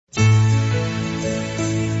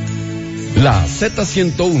La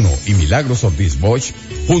Z101 y Milagros Ortiz Bosch,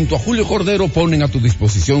 junto a Julio Cordero, ponen a tu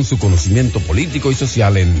disposición su conocimiento político y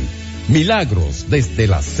social en Milagros desde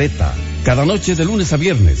la Z, cada noche de lunes a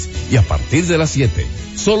viernes y a partir de las 7,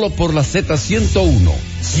 solo por la Z101,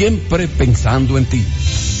 siempre pensando en ti.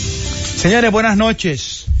 Señores, buenas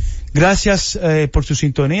noches. Gracias por su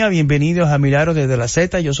sintonía. Bienvenidos a Milagros desde la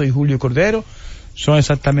Z. Yo soy Julio Cordero. Son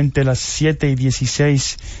exactamente las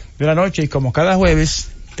 7:16 de la noche y como cada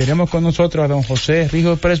jueves tenemos con nosotros a don José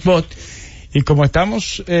Rijo Presbot, y como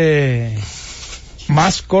estamos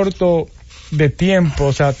más corto de tiempo,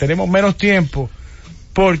 o sea, tenemos menos tiempo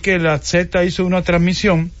porque la Z hizo una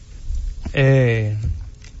transmisión,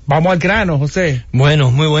 vamos al grano, José.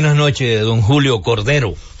 Bueno, muy buenas noches, don Julio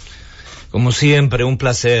Cordero. Como siempre, un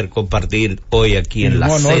placer compartir hoy aquí en la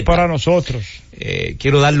Z. Un honor para nosotros.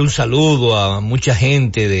 Quiero darle un saludo a mucha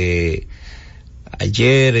gente de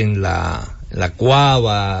ayer en la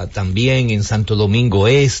Cuava, también en Santo Domingo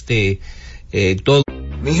Este, todo.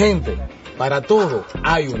 Mi gente, para todo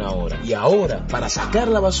hay una hora. Y ahora, para sacar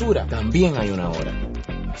la basura, también hay una hora.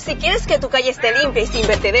 Si quieres que tu calle esté limpia y sin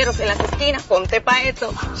vertederos en las esquinas, ponte pa'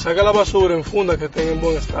 eso. Saca la basura en fundas que estén en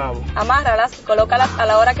buen estado. Amárralas, colócalas a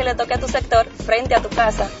la hora que le toque a tu sector, frente a tu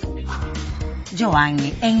casa.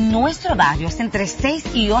 Joanny, en nuestro barrio es entre 6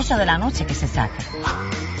 y 8 de la noche que se saca.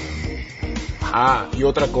 Ah, y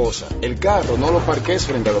otra cosa, el carro no lo parques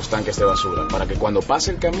frente a los tanques de basura, para que cuando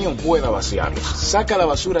pase el camión pueda vaciarlos. Saca la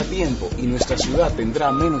basura a tiempo y nuestra ciudad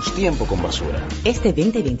tendrá menos tiempo con basura. Este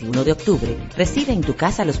 20 y 21 de octubre, recibe en tu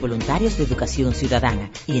casa a los voluntarios de Educación Ciudadana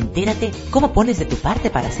y entérate cómo pones de tu parte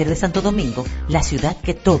para hacer de Santo Domingo la ciudad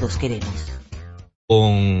que todos queremos.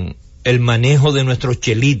 Con el manejo de nuestros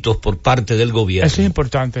chelitos por parte del gobierno. Eso es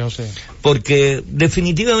importante, José. Porque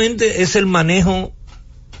definitivamente es el manejo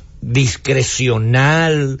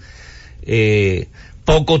discrecional,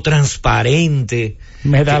 poco transparente.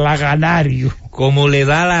 Me da la ganario. Como le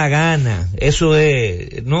da la gana, eso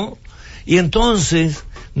es, ¿no? Y entonces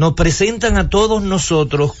nos presentan a todos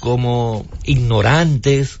nosotros como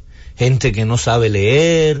ignorantes, gente que no sabe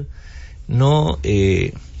leer, ¿no?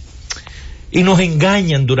 Y nos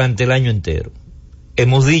engañan durante el año entero.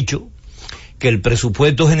 Hemos dicho que el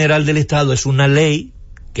presupuesto general del Estado es una ley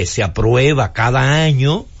que se aprueba cada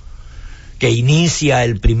año, que inicia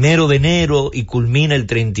el 1 de enero y culmina el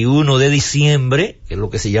 31 de diciembre, que es lo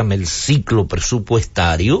que se llama el ciclo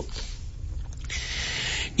presupuestario.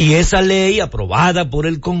 Y esa ley, aprobada por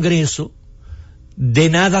el Congreso, de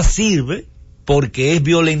nada sirve porque es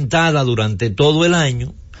violentada durante todo el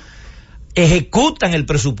año. Ejecutan el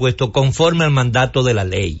presupuesto conforme al mandato de la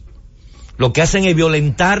ley. Lo que hacen es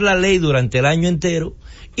violentar la ley durante el año entero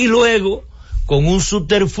y luego, con un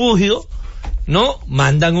subterfugio, ¿no?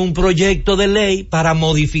 Mandan un proyecto de ley para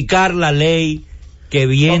modificar la ley que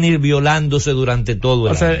viene violándose durante todo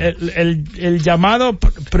el año. O sea, el llamado,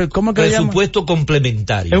 ¿cómo que presupuesto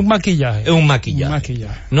complementario? Es un maquillaje. Es un maquillaje.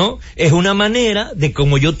 ¿No? Es una manera de,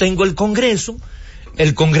 como yo tengo el Congreso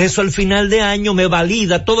al final de año me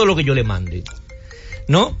valida todo lo que yo le mande,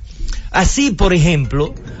 ¿no? Así, por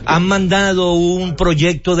ejemplo, han mandado un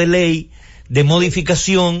proyecto de ley de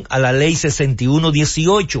modificación a la ley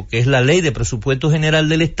 6118, que es la ley de presupuesto general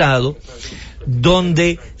del Estado,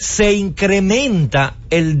 donde se incrementa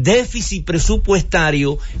el déficit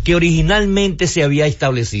presupuestario que originalmente se había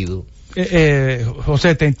establecido.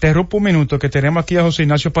 José, te interrumpo un minuto, que tenemos aquí a José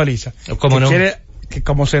Ignacio Paliza. ¿Cómo no? Que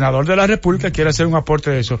como senador de la República quiere hacer un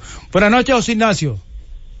aporte de eso. Buenas noches, José Ignacio.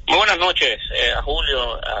 Muy buenas noches a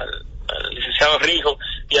Julio, al licenciado Rijo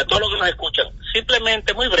y a todos los que nos escuchan.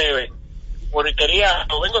 Simplemente, muy breve, porque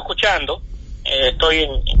lo vengo escuchando, estoy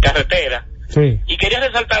en carretera, sí, y quería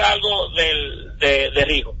resaltar algo de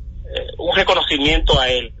Rijo, un reconocimiento a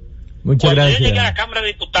él. Muchas gracias. Cuando yo llegué a la Cámara de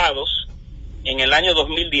Diputados en el año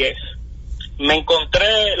 2010, me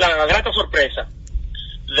encontré la grata sorpresa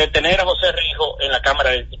de tener a José Rijo en la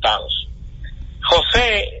Cámara de Diputados.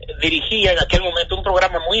 José dirigía en aquel momento un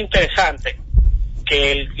programa muy interesante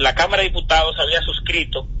que la Cámara de Diputados había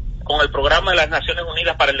suscrito con el Programa de las Naciones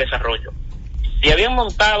Unidas para el Desarrollo. Y habían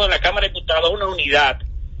montado en la Cámara de Diputados una unidad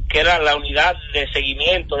que era la unidad de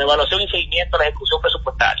seguimiento, de evaluación y seguimiento de la ejecución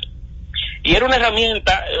presupuestaria. Y era una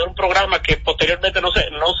herramienta, era un programa que posteriormente no se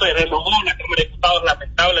renovó, la Cámara de Diputados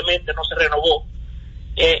lamentablemente no se renovó,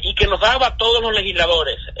 y que nos daba a todos los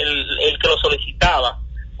legisladores, el que lo solicitaba,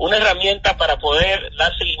 una herramienta para poder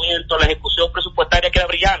dar seguimiento a la ejecución presupuestaria que era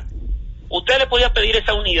brillante. Usted le podía pedir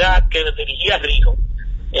esa unidad que dirigía Rijo,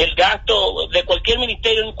 el gasto de cualquier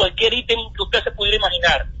ministerio en cualquier ítem que usted se pudiera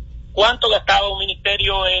imaginar, cuánto gastaba un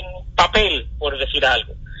ministerio en papel, por decir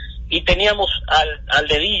algo, y teníamos al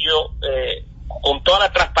dedillo con toda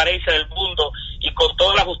la transparencia del mundo y con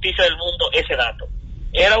toda la justicia del mundo ese dato.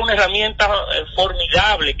 Era una herramienta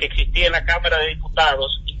formidable que existía en la Cámara de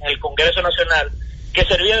Diputados y en el Congreso Nacional, que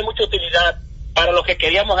servía de mucha utilidad para los que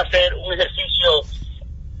queríamos hacer un ejercicio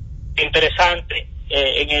interesante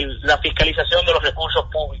la fiscalización de los recursos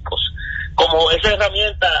públicos. Como esa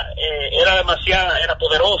herramienta era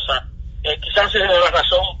poderosa, quizás es la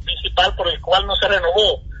razón principal por la cual no se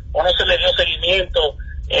renovó o no se le dio seguimiento.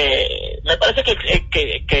 Me parece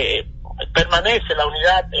que permanece la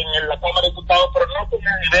unidad en la Cámara de Diputados, pero no con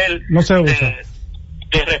el nivel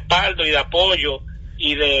de respaldo y de apoyo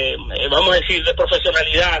y de, vamos a decir, de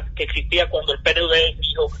profesionalidad que existía cuando el PNUD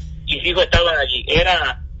y Rijo estaban allí.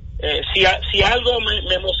 Era, si algo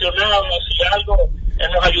me emocionaba, si algo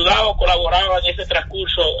nos ayudaba o colaboraba en ese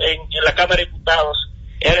transcurso en la Cámara de Diputados,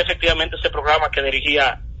 era efectivamente ese programa que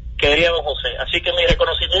dirigía don José. Así que mis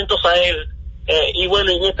reconocimientos a él, y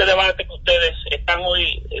bueno, en este debate que ustedes están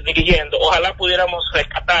hoy dirigiendo, ojalá pudiéramos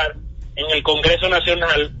rescatar en el Congreso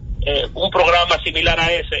Nacional un programa similar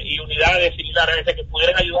a ese y unidades similares a ese que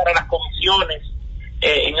pudieran ayudar a las comisiones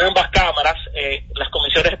en ambas cámaras, las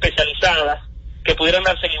comisiones especializadas, que pudieran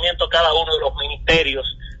dar seguimiento a cada uno de los ministerios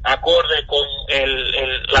acorde con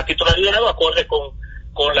la titularidad o acorde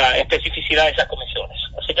con la especificidad de esas comisiones.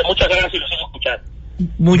 Así que muchas gracias y los sigo escuchando.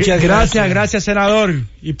 Muchas gracias, senador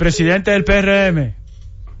y presidente del PRM.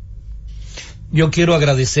 Yo quiero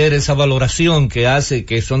agradecer esa valoración que hace,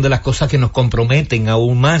 que son de las cosas que nos comprometen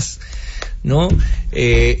aún más, ¿no?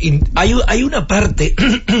 Hay una parte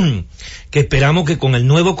que esperamos que con el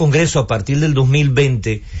nuevo Congreso a partir del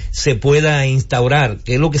 2020 se pueda instaurar,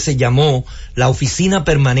 que es lo que se llamó la Oficina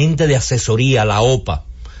Permanente de Asesoría, la OPA,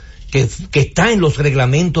 que está en los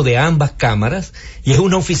reglamentos de ambas cámaras, y es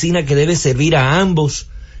una oficina que debe servir a ambos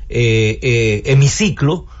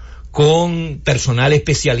hemiciclos con personal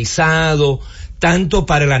especializado, tanto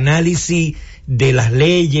para el análisis de las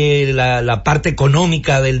leyes, la parte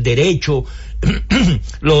económica del derecho,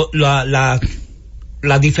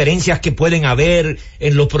 las diferencias que pueden haber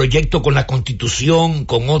en los proyectos con la Constitución,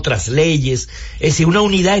 con otras leyes. Es decir, una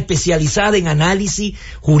unidad especializada en análisis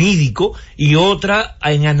jurídico y otra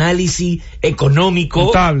en análisis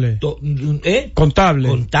económico. Contable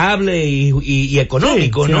y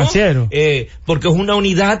económico, sí, financiero. ¿No? Porque es una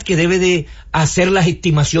unidad que debe de hacer las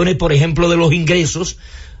estimaciones, por ejemplo, de los ingresos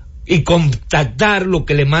y contactar lo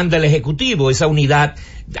que le manda el Ejecutivo. Esa unidad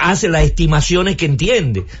hace las estimaciones que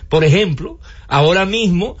entiende. Por ejemplo, ahora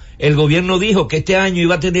mismo el gobierno dijo que este año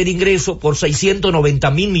iba a tener ingresos por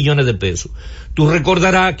 690,000 millones de pesos. Tú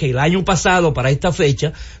recordarás que el año pasado, para esta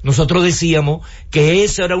fecha, nosotros decíamos que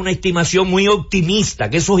esa era una estimación muy optimista,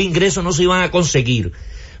 que esos ingresos no se iban a conseguir.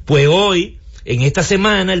 Pues hoy, en esta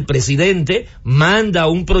semana, el presidente manda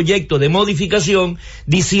un proyecto de modificación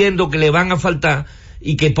diciendo que le van a faltar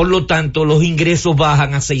y que por lo tanto los ingresos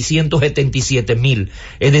bajan a 677,000,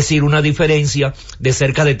 es decir, una diferencia de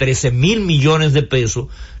cerca de 13,000 millones de pesos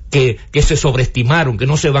que se sobreestimaron, que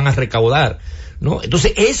no se van a recaudar, ¿no?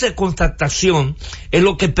 Entonces esa constatación es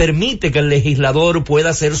lo que permite que el legislador pueda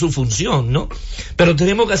hacer su función, ¿no? Pero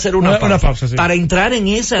tenemos que hacer una pausa sí, para entrar en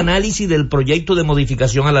ese análisis del proyecto de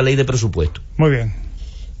modificación a la ley de presupuesto. Muy bien.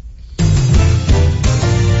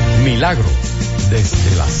 Milagro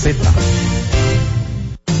desde la Z.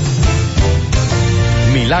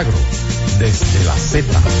 Milagro desde la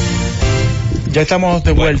Z. Ya estamos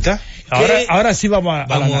de vuelta. Ahora sí vamos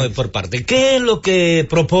a por parte. ¿Qué es lo que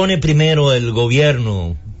propone primero el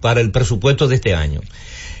gobierno para el presupuesto de este año?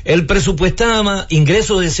 Él presupuestaba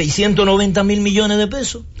ingresos de 690,000 millones de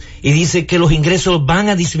pesos y dice que los ingresos van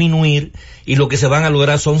a disminuir y lo que se van a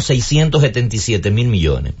lograr son 677,000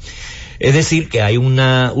 millones. Es decir, que hay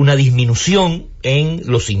una disminución en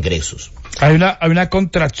los ingresos. Hay una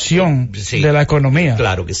contracción de la economía.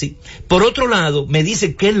 Claro que sí. Por otro lado, me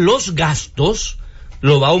dice que los gastos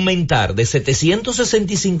lo va a aumentar de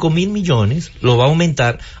 765,000 millones, lo va a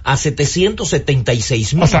aumentar a 776,000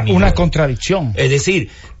 millones. O sea, millones. Una contradicción. Es decir,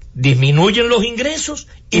 disminuyen los ingresos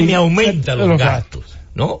y me aumentan los gastos,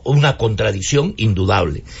 ¿no? Una contradicción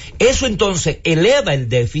indudable. Eso entonces eleva el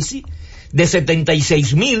déficit de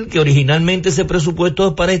 76,000, que originalmente se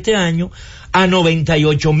presupuestó para este año, a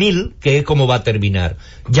 98,000, que es como va a terminar.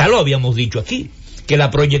 Ya lo habíamos dicho aquí, que la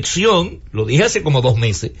proyección, lo dije hace como 2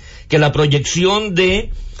 meses, que la proyección de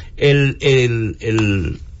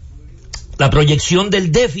la proyección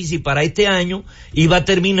del déficit para este año iba a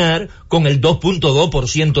terminar con el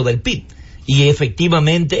 2.2% del PIB. Y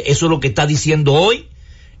efectivamente eso es lo que está diciendo hoy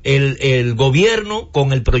el gobierno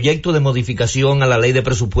con el proyecto de modificación a la ley de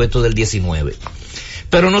presupuesto del 19.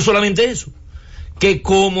 Pero no solamente eso, que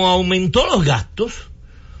como aumentó los gastos,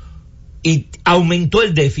 y aumentó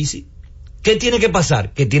el déficit, ¿qué tiene que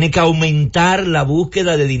pasar? Que tiene que aumentar la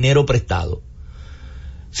búsqueda de dinero prestado.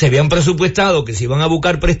 Se habían presupuestado que se iban a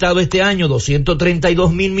buscar prestado este año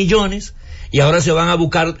 232.000 millones y ahora se van a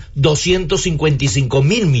buscar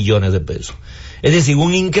 255.000 millones de pesos. Es decir,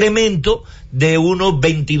 un incremento de unos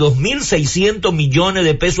 22.600 millones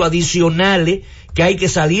de pesos adicionales que hay que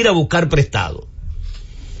salir a buscar prestado.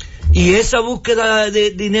 Y esa búsqueda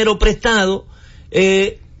de dinero prestado,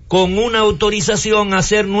 con una autorización a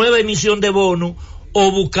hacer nueva emisión de bono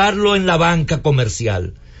o buscarlo en la banca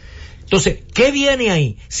comercial. Entonces, ¿qué viene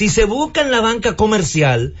ahí? Si se busca en la banca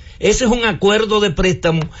comercial, ese es un acuerdo de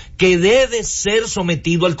préstamo que debe ser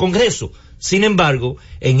sometido al Congreso. Sin embargo,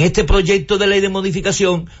 en este proyecto de ley de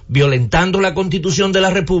modificación, violentando la Constitución de la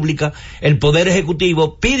República, el Poder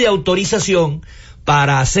Ejecutivo pide autorización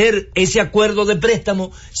para hacer ese acuerdo de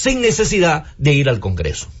préstamo sin necesidad de ir al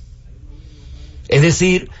Congreso. Es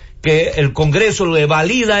decir, que el Congreso le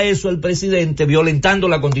valida eso al presidente, violentando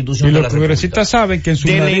la Constitución de la República. Y los congresistas saben que en su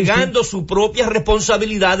delegando su propia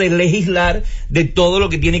responsabilidad de legislar de todo lo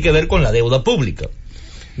que tiene que ver con la deuda pública,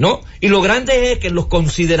 ¿no? Y lo grande es que en los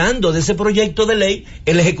considerandos de ese proyecto de ley,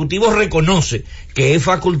 el Ejecutivo reconoce que es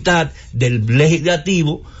facultad del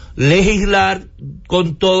Legislativo legislar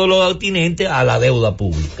con todo lo atinente a la deuda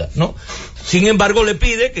pública, ¿no? Sin embargo, le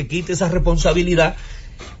pide que quite esa responsabilidad.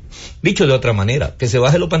 Dicho de otra manera, que se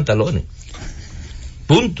baje los pantalones.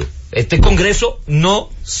 Punto. Este Congreso no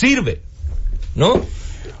sirve, ¿no?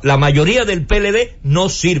 La mayoría del PLD no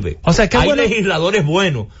sirve. O sea, hay legisladores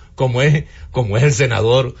buenos, como es el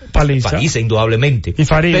senador Paliza, indudablemente.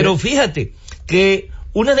 Pero fíjate que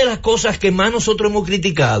una de las cosas que más nosotros hemos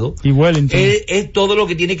criticado es todo lo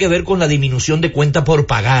que tiene que ver con la disminución de cuenta por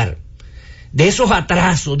pagar. De esos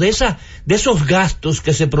atrasos, de esos gastos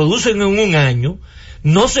que se producen en un año,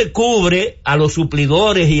 no se cubre a los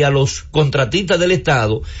suplidores y a los contratistas del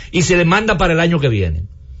Estado y se les manda para el año que viene,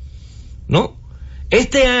 ¿no?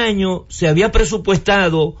 Este año se había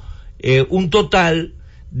presupuestado un total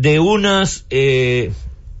de unos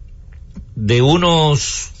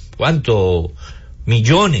 ¿cuántos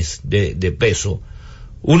millones de pesos?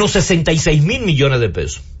 Unos 66.000 millones de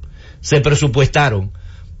pesos se presupuestaron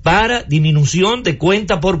para disminución de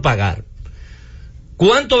cuenta por pagar.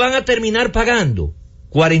 ¿Cuánto van a terminar pagando?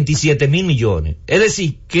 47.000 millones. Es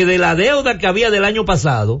decir, que de la deuda que había del año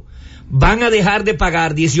pasado, van a dejar de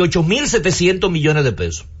pagar 18.700 millones de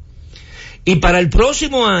pesos. Y para el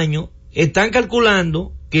próximo año, están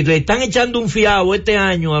calculando que le están echando un fiado este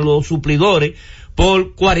año a los suplidores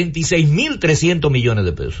por 46.300 millones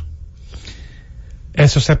de pesos.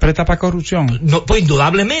 ¿Eso se presta para corrupción? No, pues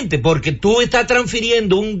indudablemente, porque tú estás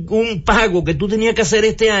transfiriendo un pago que tú tenías que hacer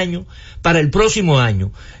este año para el próximo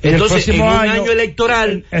año. Entonces, en un año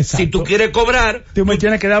electoral, si tú quieres cobrar, tú me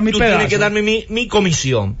tienes que dar mi pedazo. Tienes que darme mi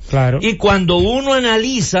comisión. Claro. Y cuando uno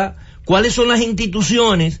analiza cuáles son las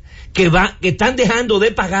instituciones que están dejando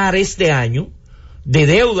de pagar este año de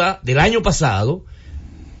deuda del año pasado,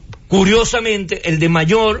 curiosamente, el de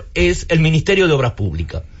mayor es el Ministerio de Obras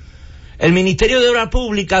Públicas. El Ministerio de Obras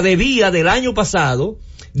Públicas debía del año pasado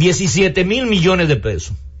 17.000 millones de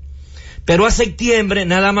pesos. Pero a septiembre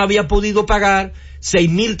nada más había podido pagar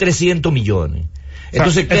 6.300 millones.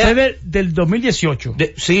 Entonces, es del 2018.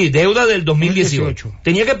 Sí, deuda del 2018.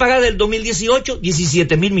 Tenía que pagar del 2018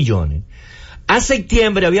 17.000 millones. A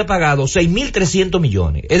septiembre había pagado 6.300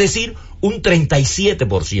 millones, es decir, un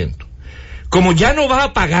 37%. Como ya no va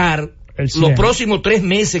a pagar los próximos 3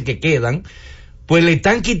 meses que quedan, pues le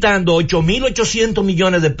están quitando 8.800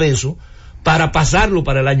 millones de pesos para pasarlo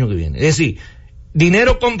para el año que viene. Es decir,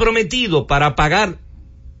 dinero comprometido para pagar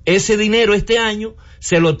ese dinero este año,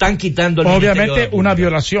 se lo están quitando al Obviamente una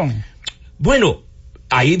violación. Bueno,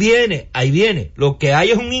 ahí viene. Lo que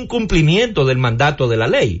hay es un incumplimiento del mandato de la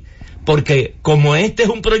ley. Porque como este es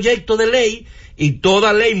un proyecto de ley y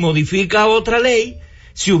toda ley modifica otra ley,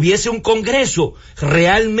 si hubiese un Congreso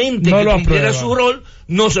realmente que cumpliera su rol,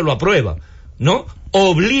 no se lo aprueba, ¿no?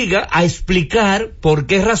 Obliga a explicar por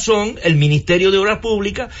qué razón el Ministerio de Obras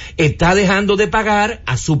Públicas está dejando de pagar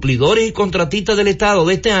a suplidores y contratistas del Estado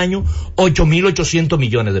de este año 8.800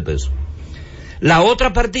 millones de pesos. La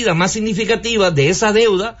otra partida más significativa de esa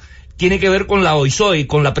deuda tiene que ver con la OISOI,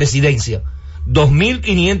 con la presidencia.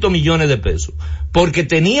 2.500 millones de pesos, porque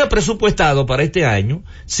tenía presupuestado para este año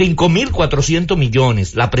 5.400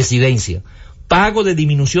 millones la presidencia, pago de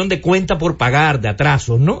disminución de cuenta por pagar, de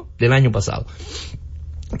atrasos, ¿no? Del año pasado.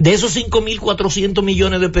 De esos 5.400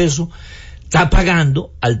 millones de pesos, está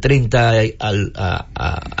pagando a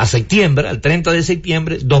septiembre, al 30 de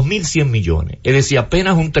septiembre, 2.100 millones, es decir,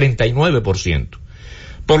 apenas un 39%.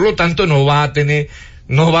 Por lo tanto, no va a tener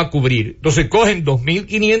no va a cubrir. Entonces cogen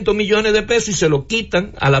 2.500 millones de pesos y se lo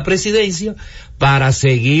quitan a la presidencia para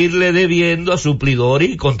seguirle debiendo a suplidores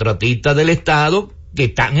y contratistas del Estado que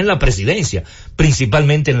están en la presidencia,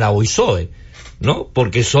 principalmente en la OISOE, ¿no?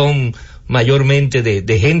 Porque son mayormente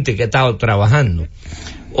de gente que ha estado trabajando.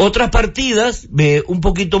 Otras partidas, un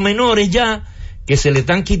poquito menores ya, que se le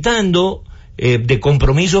están quitando, de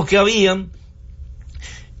compromisos que habían,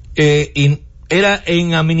 y era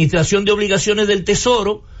en administración de obligaciones del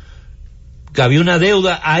Tesoro, que había una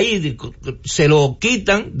deuda ahí, se lo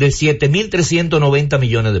quitan de 7.390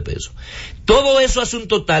 millones de pesos. Todo eso hace un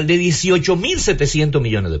total de 18.700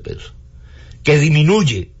 millones de pesos, que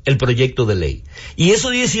disminuye el proyecto de ley. Y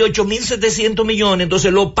esos 18.700 millones,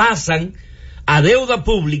 entonces lo pasan a deuda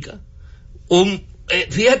pública.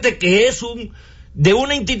 Fíjate que es de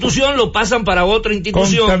una institución lo pasan para otra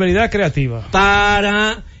institución. Contabilidad creativa.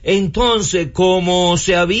 Para, entonces, como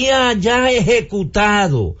se había ya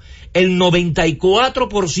ejecutado el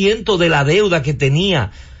 94% de la deuda que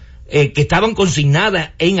tenía, que estaban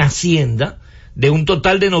consignadas en Hacienda, de un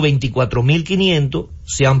total de 94.500,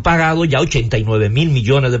 se han pagado ya 89.000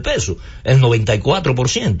 millones de pesos, el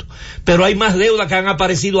 94%. Pero hay más deudas que han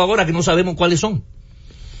aparecido ahora que no sabemos cuáles son.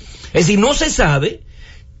 Es decir, no se sabe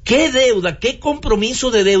qué deuda, qué compromiso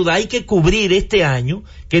de deuda hay que cubrir este año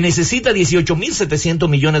que necesita 18.700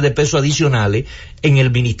 millones de pesos adicionales en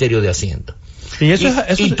el Ministerio de Hacienda.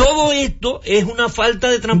 Y todo esto es una falta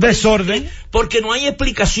de transparencia. Desorden. Porque no hay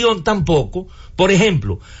explicación tampoco. Por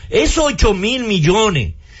ejemplo, esos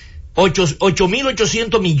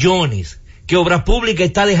 8.800 millones que Obras Públicas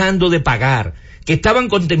está dejando de pagar, que estaban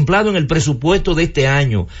contemplados en el presupuesto de este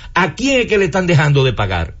año, ¿a quién es que le están dejando de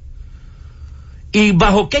pagar? ¿Y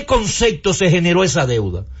bajo qué concepto se generó esa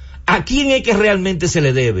deuda? ¿A quién es que realmente se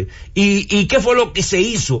le debe? ¿Y qué fue lo que se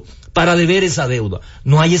hizo para deber esa deuda?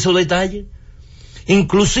 No hay esos detalles.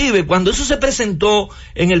 Inclusive, cuando eso se presentó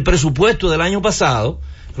en el presupuesto del año pasado,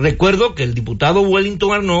 recuerdo que el diputado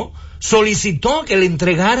Wellington Arnaud solicitó que le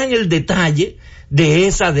entregaran el detalle de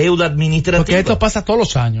esa deuda administrativa. Porque esto pasa todos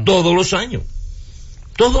los años. Todos los años.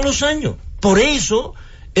 Todos los años. Por eso,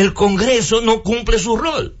 el Congreso no cumple su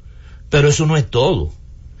rol. Pero eso no es todo.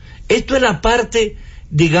 Esto es la parte,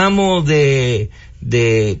 digamos, de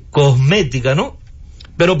cosmética, ¿no?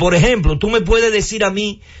 Pero, por ejemplo, tú me puedes decir a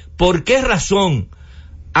mí por qué razón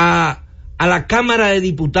a la Cámara de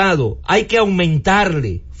Diputados hay que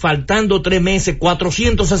aumentarle, faltando 3 meses,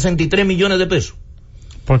 463 millones de pesos.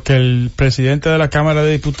 Porque el presidente de la Cámara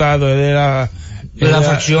de Diputados es de la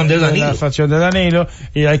facción de Danilo. De la facción de Danilo,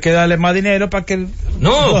 y hay que darle más dinero para que...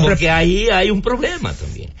 No, porque ahí hay un problema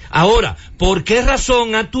también. Ahora, ¿por qué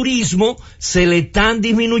razón a turismo se le están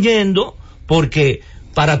disminuyendo? Porque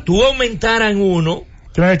para tú aumentar en uno,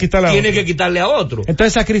 tiene que quitarle a otro.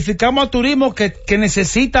 Entonces sacrificamos a turismo que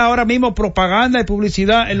necesita ahora mismo propaganda y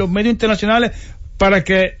publicidad en los medios internacionales para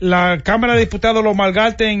que la Cámara de Diputados lo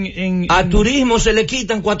malgaste a turismo se le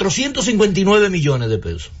quitan 459 millones de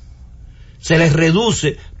pesos. Se les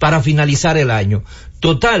reduce para finalizar el año.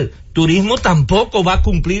 Total, turismo tampoco va a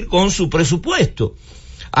cumplir con su presupuesto.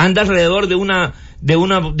 Anda alrededor de una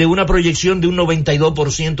proyección de un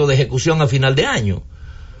 92% de ejecución a final de año.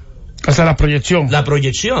 O sea, la proyección,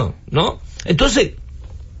 ¿no? Entonces,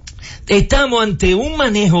 estamos ante un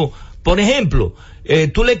manejo, por ejemplo,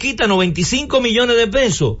 tú le quitas 95 millones de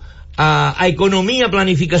pesos a economía,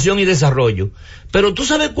 planificación y desarrollo. Pero ¿tú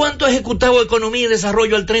sabes cuánto ha ejecutado economía y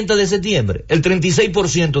desarrollo al 30 de septiembre? El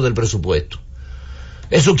 36% del presupuesto.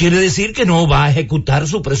 Eso quiere decir que no va a ejecutar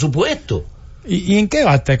su presupuesto. ¿Y en qué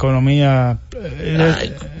gasta economía?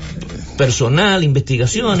 Personal,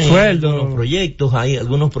 investigaciones, sueldo. Hay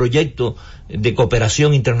algunos proyectos de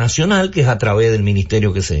cooperación internacional que es a través del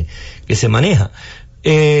ministerio que se maneja.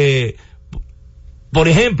 Por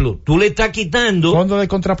ejemplo, tú le estás quitando... ¿Fondo de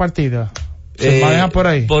contrapartida? ¿Se maneja por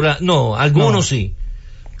ahí? No, algunos sí,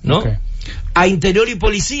 ¿no? Okay. A Interior y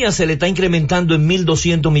Policía se le está incrementando en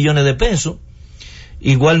 1.200 millones de pesos.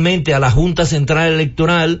 Igualmente a la Junta Central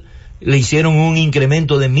Electoral le hicieron un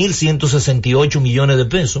incremento de 1.168 millones de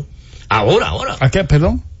pesos. Ahora. ¿A qué,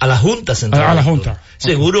 perdón? A la Junta Central. A la Junta.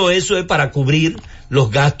 Seguro eso es para cubrir los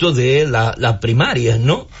gastos de las primarias,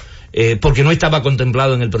 ¿no? Porque no estaba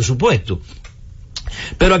contemplado en el presupuesto.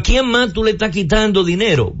 Pero ¿a quién más tú le estás quitando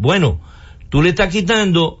dinero? Bueno, tú le estás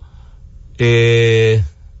quitando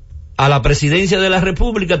a la Presidencia de la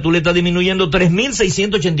República, tú le estás disminuyendo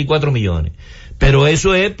 3.684 millones. Pero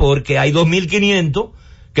eso es porque hay 2.500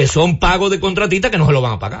 que son pagos de contratistas que no se lo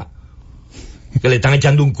van a pagar. Que le están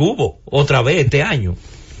echando un cubo otra vez este año.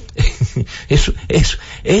 Eso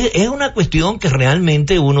es una cuestión que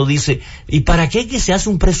realmente uno dice, ¿y para qué que se hace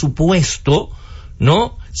un presupuesto,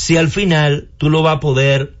 ¿no? Si al final tú lo vas a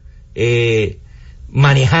poder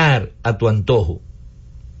manejar a tu antojo.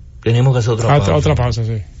 Tenemos que hacer otra pausa. Otra pausa,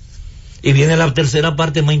 sí. Y viene la tercera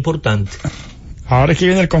parte más importante. Ahora es que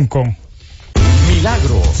viene el concón.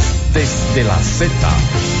 Milagros desde la Z.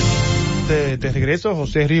 De regreso,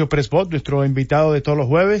 José Río Presbot, nuestro invitado de todos los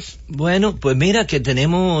jueves. Bueno, pues mira que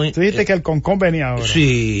tenemos... Tú dijiste que el concón venía ahora.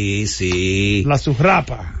 Sí. La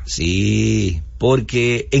surrapa. Sí,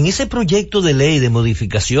 porque en ese proyecto de ley de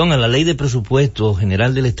modificación a la Ley de Presupuesto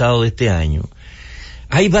General del Estado de este año,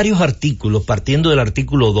 hay varios artículos, partiendo del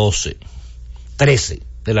artículo 13,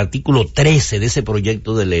 del artículo 13 de ese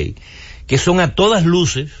proyecto de ley, que son a todas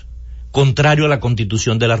luces contrario a la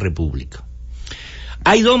Constitución de la República.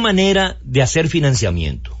 Hay dos maneras de hacer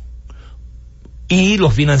financiamiento. Y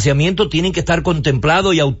los financiamientos tienen que estar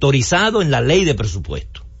contemplados y autorizados en la ley de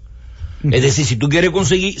presupuesto. Es decir,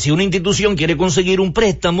 si una institución quiere conseguir un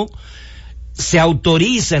préstamo, se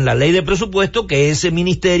autoriza en la ley de presupuesto que ese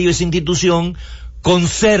ministerio, esa institución,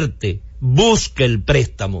 concerte, busque el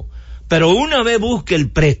préstamo. Pero una vez busque el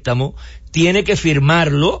préstamo, tiene que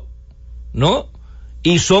firmarlo, ¿no?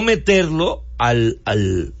 Y someterlo al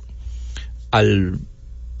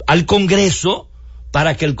Congreso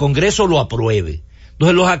para que el Congreso lo apruebe.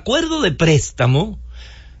 Entonces, los acuerdos de préstamo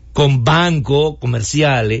con bancos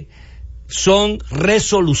comerciales son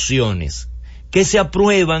resoluciones que se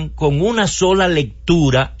aprueban con una sola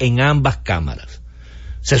lectura en ambas cámaras.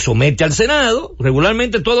 Se somete al Senado,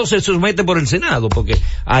 regularmente todo se somete por el Senado, porque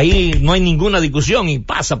ahí no hay ninguna discusión y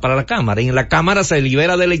pasa para la Cámara. Y en la Cámara se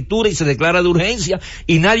libera de lectura y se declara de urgencia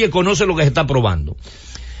y nadie conoce lo que se está aprobando.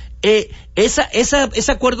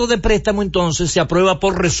 Ese acuerdo de préstamo entonces se aprueba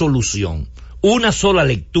por resolución, una sola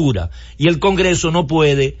lectura, y el Congreso no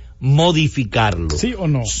puede modificarlo. ¿Sí o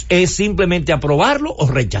no? Es simplemente aprobarlo o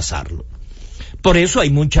rechazarlo. Por eso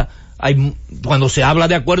cuando se habla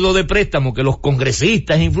de acuerdo de préstamo que los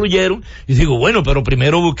congresistas influyeron, y digo, bueno, pero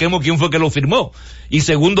primero busquemos quién fue que lo firmó, y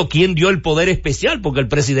segundo, quién dio el poder especial, porque el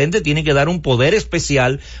presidente tiene que dar un poder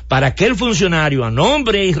especial para que el funcionario, a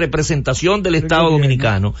nombre y representación del Estado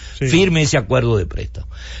Dominicano, firme ese acuerdo de préstamo.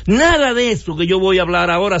 Nada de esto que yo voy a hablar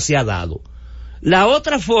ahora se ha dado. La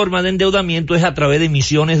otra forma de endeudamiento es a través de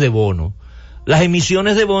emisiones de bonos. Las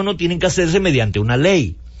emisiones de bonos tienen que hacerse mediante una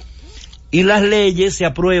ley. Y las leyes se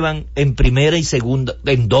aprueban en primera y segunda,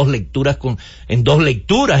 en dos lecturas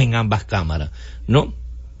en ambas cámaras, ¿no?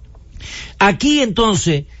 Aquí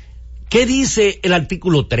entonces, ¿qué dice el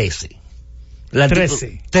artículo 13? El artículo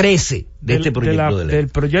 13 de este proyecto de ley. Del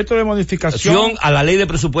proyecto de modificación a la ley de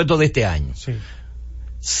presupuesto de este año. Sí.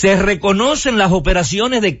 Se reconocen las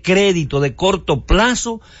operaciones de crédito de corto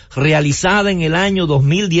plazo realizadas en el año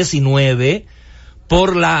 2019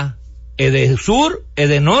 por la EDESUR,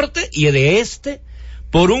 EDENORTE y EDEESTE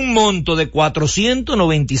por un monto de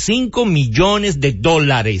 $495 millones.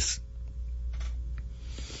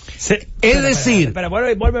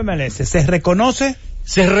 Vuélveme a ese. ¿Se reconoce?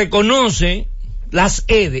 Se reconoce las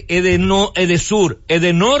EDESUR,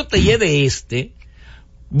 EDENORTE y EDEESTE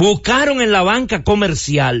buscaron en la banca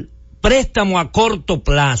comercial préstamo a corto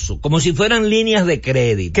plazo, como si fueran líneas de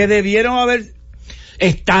crédito. Que debieron haber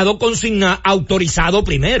estado autorizado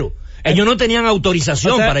primero. Ellos no tenían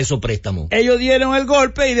autorización para esos préstamos. Ellos dieron el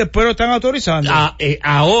golpe y después lo están autorizando.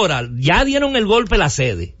 Ahora, ya dieron el golpe la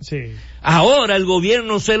sede. Sí. Ahora el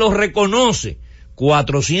gobierno se los reconoce.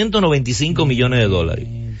 $495 millones.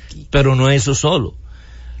 Pero no es eso solo.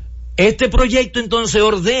 Este proyecto entonces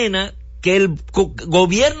ordena que el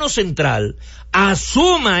gobierno central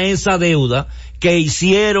asuma esa deuda que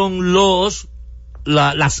hicieron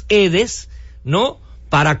las EDES, ¿no?,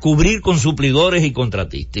 para cubrir con suplidores y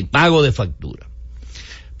contratistas y pago de factura.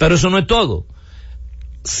 Pero eso no es todo.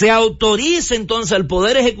 Se autoriza entonces al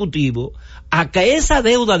Poder Ejecutivo a que esa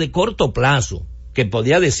deuda de corto plazo, que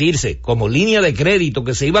podía decirse como línea de crédito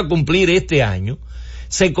que se iba a cumplir este año,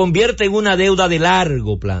 se convierta en una deuda de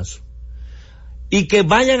largo plazo. Y que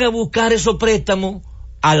vayan a buscar esos préstamos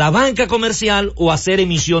a la banca comercial o a hacer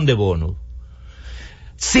emisión de bonos,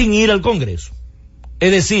 sin ir al Congreso.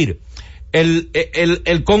 Es decir,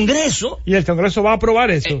 el Congreso... ¿Y el Congreso va a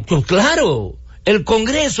aprobar eso? Pues claro, el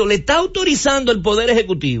Congreso le está autorizando al Poder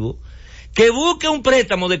Ejecutivo que busque un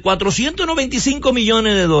préstamo de $495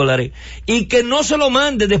 millones y que no se lo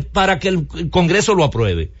mande para que el Congreso lo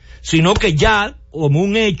apruebe, sino que ya, como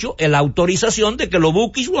un hecho, la autorización de que lo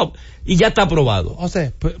busque y ya está aprobado. O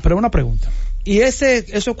sea, pero una pregunta. ¿Y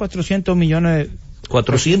esos 400 millones...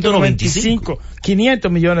 495. 500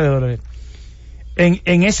 millones de dólares.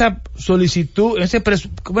 En esa solicitud, ese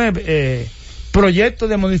proyecto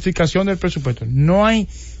de modificación del presupuesto, no hay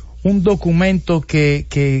un documento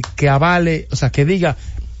que avale, o sea, que diga,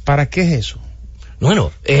 ¿para qué es eso?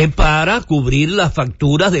 Bueno, es para cubrir las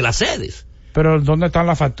facturas de las sedes. Pero ¿dónde están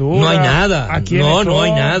las facturas? No hay nada. No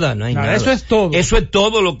hay nada. Eso es todo. Eso es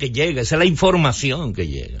todo lo que llega. Esa es la información que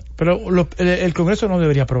llega. Pero el Congreso no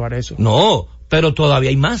debería aprobar eso. No, pero todavía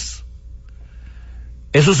hay más.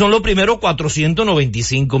 Esos son los primeros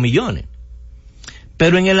 495 millones.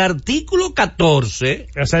 Pero en el artículo 14,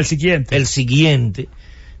 o sea, el siguiente,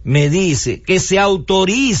 me dice que se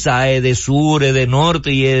autoriza a Edesur,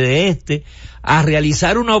 Edenorte y Edeeste a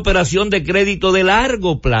realizar una operación de crédito de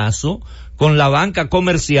largo plazo con la banca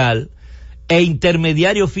comercial e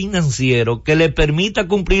intermediario financiero que le permita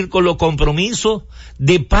cumplir con los compromisos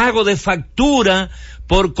de pago de factura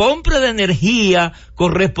por compra de energía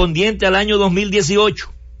correspondiente al año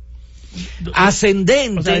 2018.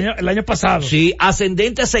 Ascendente. O sea, el año pasado. Sí,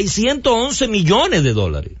 ascendente a 611 millones de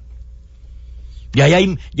dólares. Ya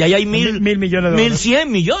hay mil millones de dólares. 1.100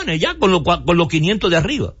 millones ya con los 500 de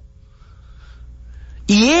arriba.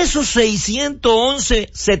 Y esos 611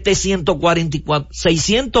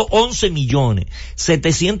 millones,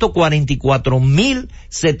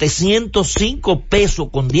 744.705 pesos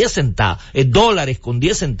con 10 centavos, dólares con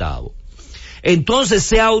 10 centavos. Entonces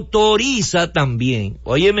se autoriza también,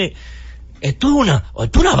 óyeme, esto es una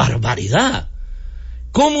barbaridad.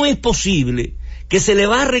 ¿Cómo es posible que se le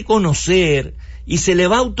va a reconocer y se le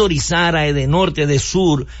va a autorizar a Edenorte,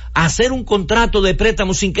 Edesur, a hacer un contrato de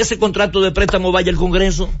préstamo sin que ese contrato de préstamo vaya al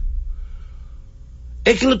Congreso?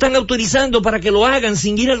 Es que lo están autorizando para que lo hagan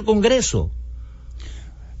sin ir al Congreso.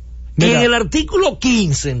 Mira. Y en el artículo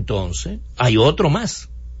 15, entonces, hay otro más.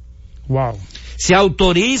 Wow. Se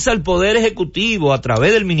autoriza al Poder Ejecutivo a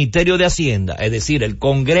través del Ministerio de Hacienda, es decir, el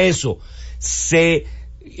Congreso se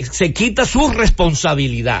quita su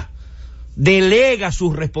responsabilidad, delega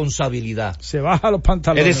su responsabilidad. Se baja los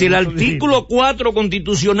pantalones. Es decir, el artículo 4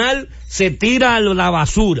 constitucional se tira a la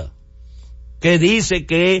basura, que dice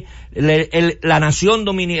que la nación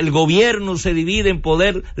dominicana, el gobierno se divide en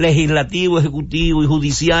poder legislativo, ejecutivo y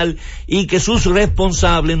judicial, y que sus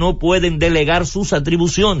responsables no pueden delegar sus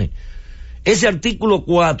atribuciones. Ese artículo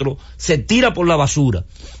 4 se tira por la basura.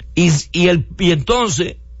 Y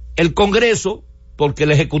entonces el Congreso, porque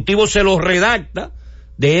el Ejecutivo se lo redacta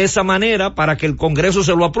de esa manera para que el Congreso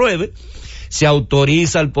se lo apruebe, se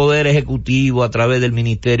autoriza al Poder Ejecutivo a través del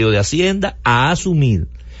Ministerio de Hacienda a asumir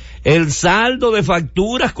el saldo de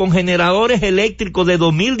facturas con generadores eléctricos de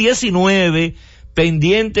 2019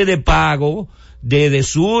 pendiente de pago de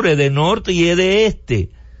Edesur, Edenorte y Edeeste,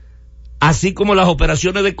 así como las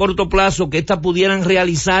operaciones de corto plazo que éstas pudieran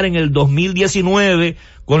realizar en el 2019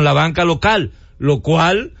 con la banca local, lo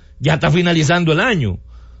cual ya está finalizando el año.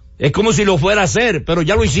 Es como si lo fuera a hacer, pero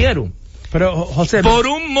ya lo hicieron. Pero, José, por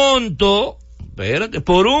un monto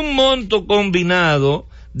combinado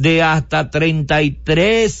de hasta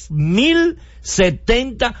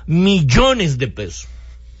 33.070 millones de pesos.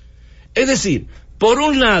 Es decir, por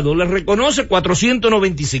un lado le reconoce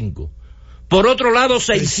 495, por otro lado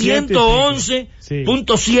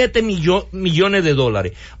 611.7 millones de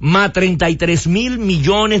dólares, más 33.000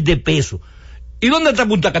 millones de pesos. ¿Y dónde está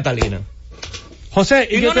Punta Catalina? José,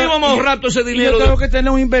 ¿y dónde vamos a ahorrar todo ese dinero? Yo tengo que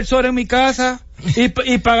tener un inversor en mi casa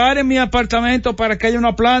y pagar en mi apartamento para que haya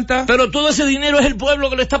una planta. Pero todo ese dinero es el pueblo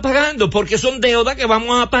que lo está pagando, porque son deudas que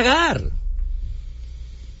vamos a pagar.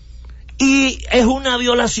 Y es una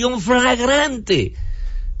violación flagrante,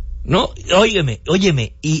 ¿no? Óyeme,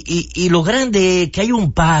 y lo grande es que hay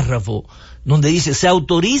un párrafo donde dice: se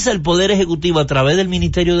autoriza el Poder Ejecutivo a través del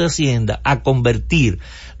Ministerio de Hacienda a convertir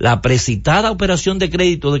la precitada operación de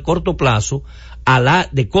crédito de corto plazo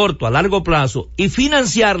de corto a largo plazo y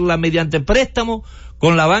financiarla mediante préstamo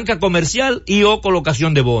con la banca comercial y o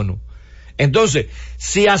colocación de bonos. Entonces,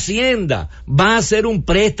 si Hacienda va a hacer un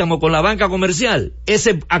préstamo con la banca comercial,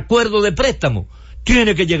 ese acuerdo de préstamo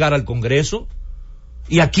tiene que llegar al Congreso.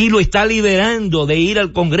 Y aquí lo está liberando de ir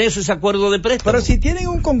al Congreso ese acuerdo de préstamo. Pero si tienen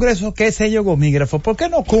un Congreso que es sello gomígrafo, ¿por qué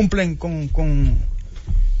no cumplen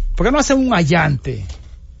 ¿por qué no hacen un allante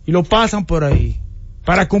y lo pasan por ahí?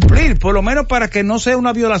 Para cumplir, por lo menos para que no sea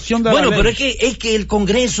una violación de la ley. Bueno, pero es que el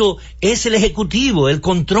Congreso es el Ejecutivo, el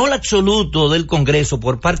control absoluto del Congreso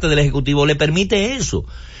por parte del Ejecutivo le permite eso.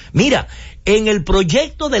 Mira, en el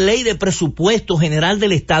proyecto de ley de presupuesto general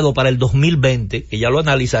del Estado para el 2020, que ya lo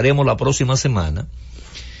analizaremos la próxima semana,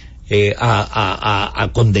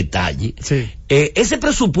 con detalle, sí. Ese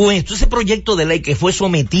presupuesto, ese proyecto de ley que fue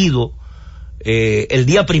sometido el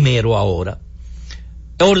día 1 ahora,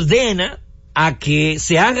 ordena a que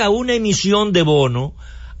se haga una emisión de bono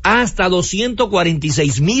hasta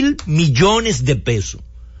 246.000 millones de pesos.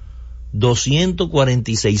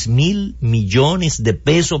 246,000 millones de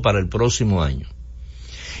pesos para el próximo año.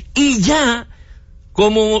 Y ya,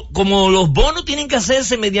 como los bonos tienen que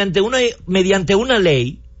hacerse mediante una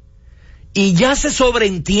ley, y ya se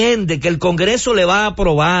sobreentiende que el Congreso le va a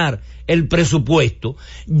aprobar el presupuesto,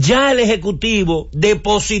 ya el Ejecutivo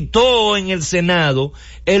depositó en el Senado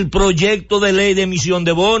el proyecto de ley de emisión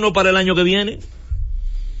de bonos para el año que viene,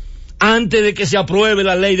 antes de que se apruebe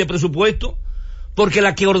la ley de presupuesto, porque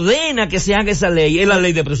la que ordena que se haga esa ley es la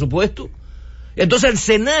ley de presupuesto. Entonces el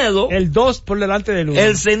Senado... El 2 por delante del 1.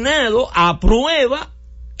 El Senado aprueba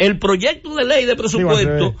el proyecto de ley de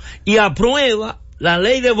presupuesto y aprueba la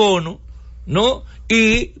ley de bono, ¿no?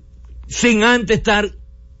 Y sin antes estar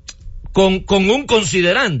con un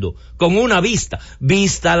considerando, con una vista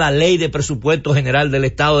la ley de presupuesto general del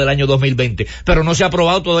Estado del año 2020, pero no se ha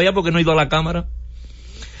aprobado todavía porque no ha ido a la Cámara.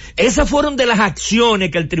 Esas fueron de las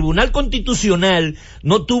acciones que el Tribunal Constitucional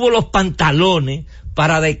no tuvo los pantalones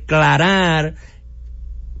para declarar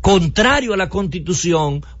contrario a la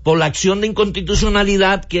Constitución por la acción de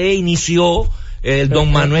inconstitucionalidad que inició el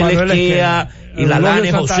don Manuel Esquea y la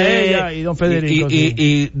Lane José y don Federico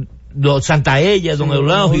y don Santaella, don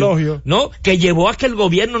Eulogio, ¿no? Que llevó a que el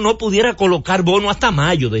gobierno no pudiera colocar bono hasta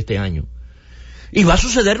mayo de este año. Y va a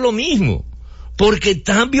suceder lo mismo, porque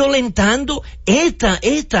están violentando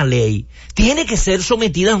esta ley. Tiene que ser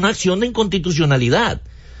sometida a una acción de inconstitucionalidad.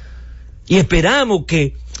 Y esperamos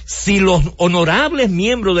que si los honorables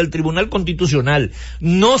miembros del Tribunal Constitucional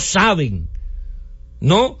no saben,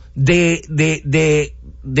 ¿no?,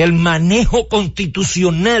 del manejo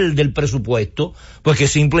constitucional del presupuesto, pues que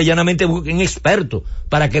simple y llanamente busquen expertos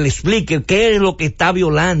para que le explique qué es lo que está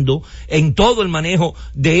violando en todo el manejo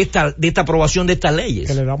de esta aprobación de estas leyes.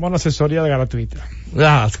 Que le damos una asesoría gratuita.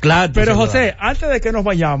 Claro. Pero José, antes de que nos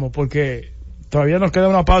vayamos, porque todavía nos queda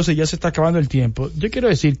una pausa y ya se está acabando el tiempo, yo quiero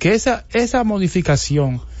decir que esa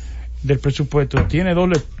modificación del presupuesto tiene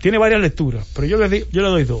varias lecturas, pero yo le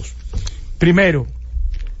doy dos. Primero,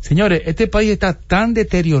 señores, este país está tan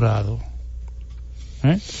deteriorado,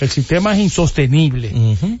 el sistema es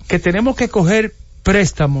insostenible, que tenemos que coger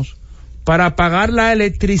préstamos para pagar la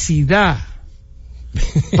electricidad.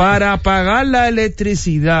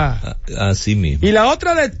 Así mismo. Y la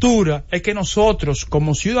otra lectura es que nosotros,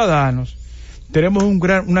 como ciudadanos, tenemos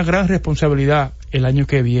una gran responsabilidad el año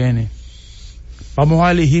que viene. Vamos a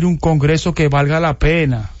elegir un Congreso que valga la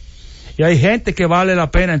pena. Y hay gente que vale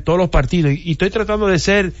la pena en todos los partidos. Y estoy tratando de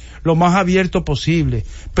ser lo más abierto posible.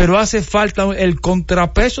 Pero hace falta el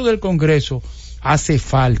contrapeso del Congreso. Hace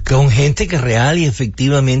falta. Con gente que real y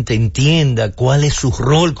efectivamente entienda cuál es su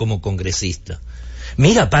rol como congresista.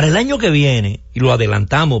 Mira, para el año que viene, y lo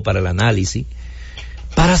adelantamos para el análisis,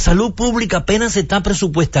 para salud pública apenas se está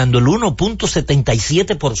presupuestando el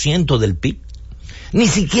 1.77% del PIB. Ni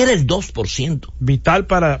siquiera el 2%. Vital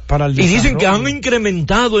para el desarrollo. Y dicen que han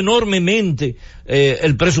incrementado enormemente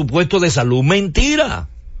el presupuesto de salud. Mentira.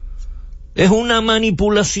 Es una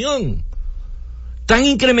manipulación. Están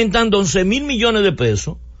incrementando 11,000 millones de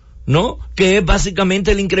pesos, ¿no? Que es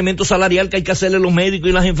básicamente el incremento salarial que hay que hacerle a los médicos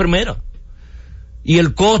y las enfermeras. Y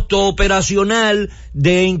el costo operacional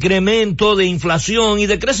de incremento, de inflación y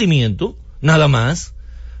de crecimiento, nada más.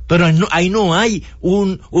 Pero ahí no hay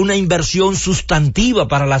una inversión sustantiva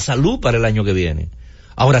para la salud para el año que viene.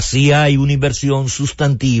 Ahora sí hay una inversión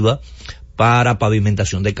sustantiva para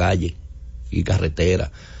pavimentación de calle y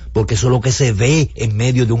carretera, porque eso es lo que se ve en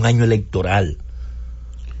medio de un año electoral,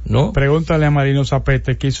 ¿no? Pregúntale a Marino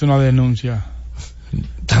Zapete, que hizo una denuncia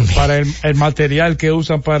también para el material que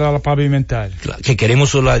usan para pavimentar. Que queremos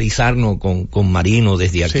solidarizarnos con Marino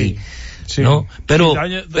desde aquí. Sí, ¿no? Pero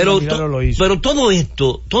todo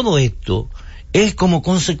esto es como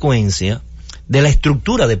consecuencia de la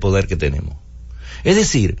estructura de poder que tenemos. Es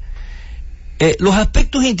decir, los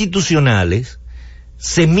aspectos institucionales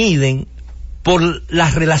se miden por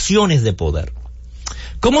las relaciones de poder.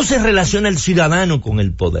 ¿Cómo se relaciona el ciudadano con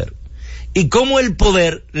el poder? Y cómo el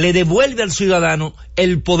poder le devuelve al ciudadano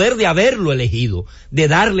el poder de haberlo elegido, de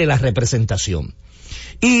darle la representación.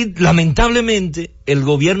 Y lamentablemente el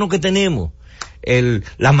gobierno que tenemos,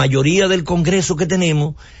 la mayoría del Congreso que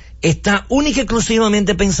tenemos, está única y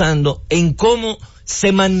exclusivamente pensando en cómo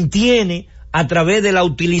se mantiene a través de la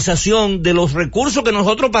utilización de los recursos que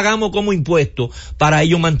nosotros pagamos como impuestos para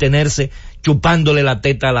ellos mantenerse chupándole la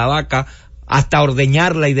teta a la vaca hasta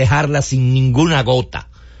ordeñarla y dejarla sin ninguna gota.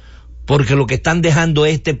 Porque lo que están dejando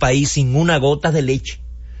es este país sin una gota de leche.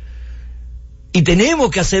 Y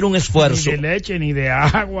tenemos que hacer un esfuerzo. Ni de leche, ni de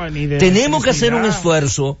agua, ni de... Tenemos que hacer un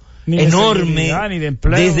esfuerzo enorme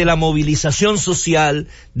desde la movilización social,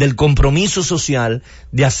 del compromiso social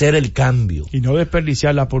de hacer el cambio. Y no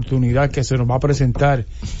desperdiciar la oportunidad que se nos va a presentar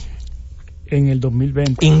en el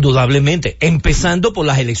 2020. Indudablemente, empezando por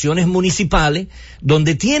las elecciones municipales,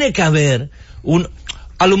 donde tiene que haber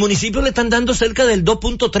a los municipios le están dando cerca del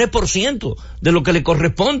 2.3% de lo que le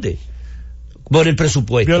corresponde por el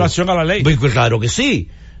presupuesto. Violación a la ley. Pues claro que sí,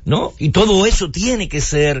 ¿no? Y todo eso tiene que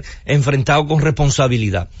ser enfrentado con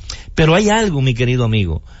responsabilidad. Pero hay algo, mi querido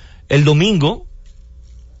amigo. El domingo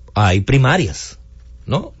hay primarias,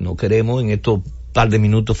 ¿no? No queremos en estos par de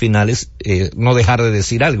minutos finales no dejar de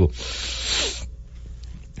decir algo.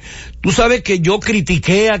 Tú sabes que yo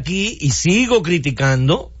critiqué aquí y sigo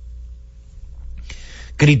criticando.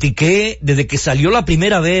 Critiqué desde que salió la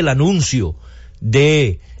primera vez el anuncio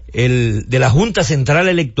de la Junta Central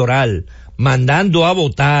Electoral mandando a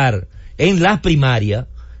votar en las primarias.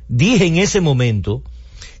 Dije en ese momento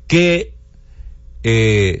que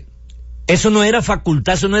eso no era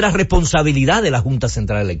facultad, eso no era responsabilidad de la Junta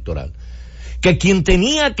Central Electoral. Que quien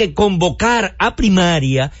tenía que convocar a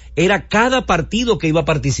primaria era cada partido que iba a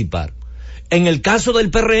participar. En el caso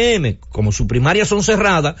del PRM, como sus primarias son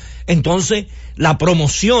cerradas, entonces la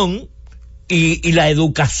promoción y la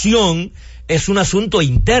educación es un asunto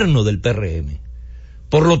interno del PRM.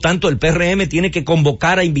 Por lo tanto, el PRM tiene que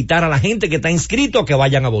convocar a invitar a la gente que está inscrito a que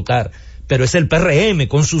vayan a votar. Pero es el PRM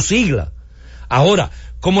con su sigla. Ahora,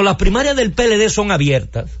 como las primarias del PLD son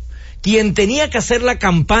abiertas, quien tenía que hacer la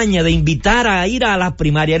campaña de invitar a ir a las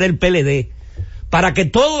primarias era el PLD, para que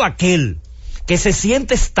todo aquel que se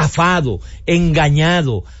siente estafado,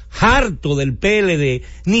 engañado, harto del PLD,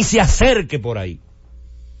 ni se acerque por ahí.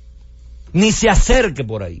 Ni se acerque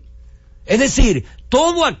por ahí. Es decir,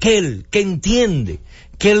 todo aquel que entiende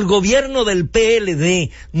que el gobierno del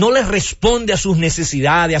PLD no le responde a sus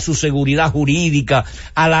necesidades, a su seguridad jurídica,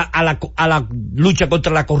 a la lucha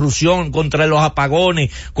contra la corrupción, contra los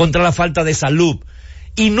apagones, contra la falta de salud,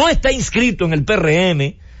 y no está inscrito en el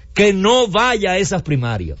PRM, que no vaya a esas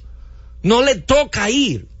primarias. No le toca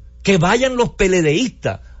ir, que vayan los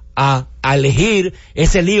PLDistas a elegir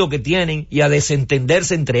ese lío que tienen y a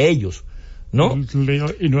desentenderse entre ellos, ¿no?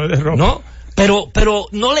 Y no es de ropa. ¿No? Pero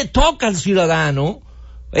no le toca al ciudadano,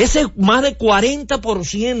 ese más de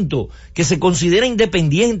 40% que se considera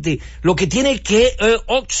independiente, lo que tiene que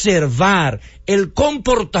observar el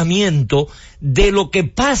comportamiento de lo que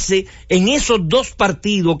pase en esos dos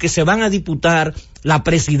partidos que se van a disputar la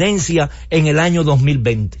presidencia en el año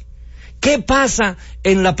 2020. ¿Qué pasa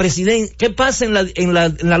en la presidencia? ¿Qué pasa en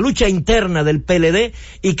la lucha interna del PLD?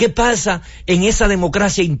 ¿Y qué pasa en esa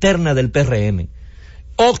democracia interna del PRM?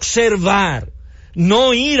 Observar,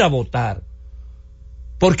 no ir a votar.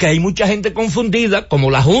 Porque hay mucha gente confundida,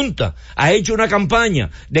 como la Junta ha hecho una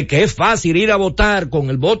campaña de que es fácil ir a votar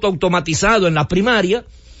con el voto automatizado en las primarias.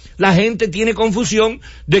 La gente tiene confusión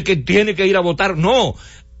de que tiene que ir a votar. No,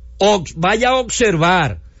 vaya a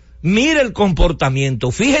observar. Mire el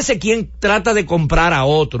comportamiento, fíjese quién trata de comprar a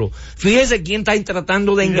otro, fíjese quién está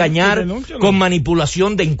tratando de engañar con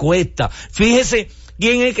manipulación de encuestas, fíjese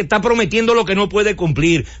quién es que está prometiendo lo que no puede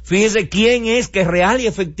cumplir, fíjese quién es que real y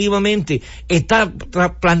efectivamente está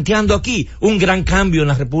planteando aquí un gran cambio en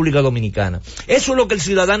la República Dominicana. Eso es lo que el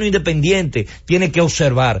ciudadano independiente tiene que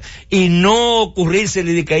observar y no ocurrirse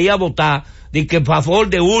de que ir a votar, de que a favor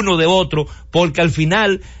de uno o de otro, porque al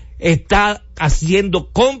final está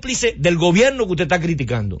haciendo cómplice del gobierno que usted está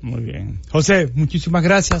criticando. Muy bien. José, muchísimas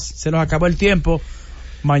gracias. Se nos acabó el tiempo.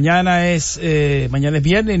 Mañana es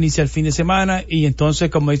viernes, inicia el fin de semana y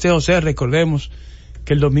entonces, como dice José, recordemos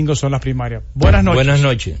que el domingo son las primarias. Buenas noches. Buenas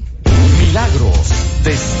noches. Milagros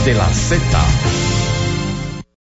desde la Z.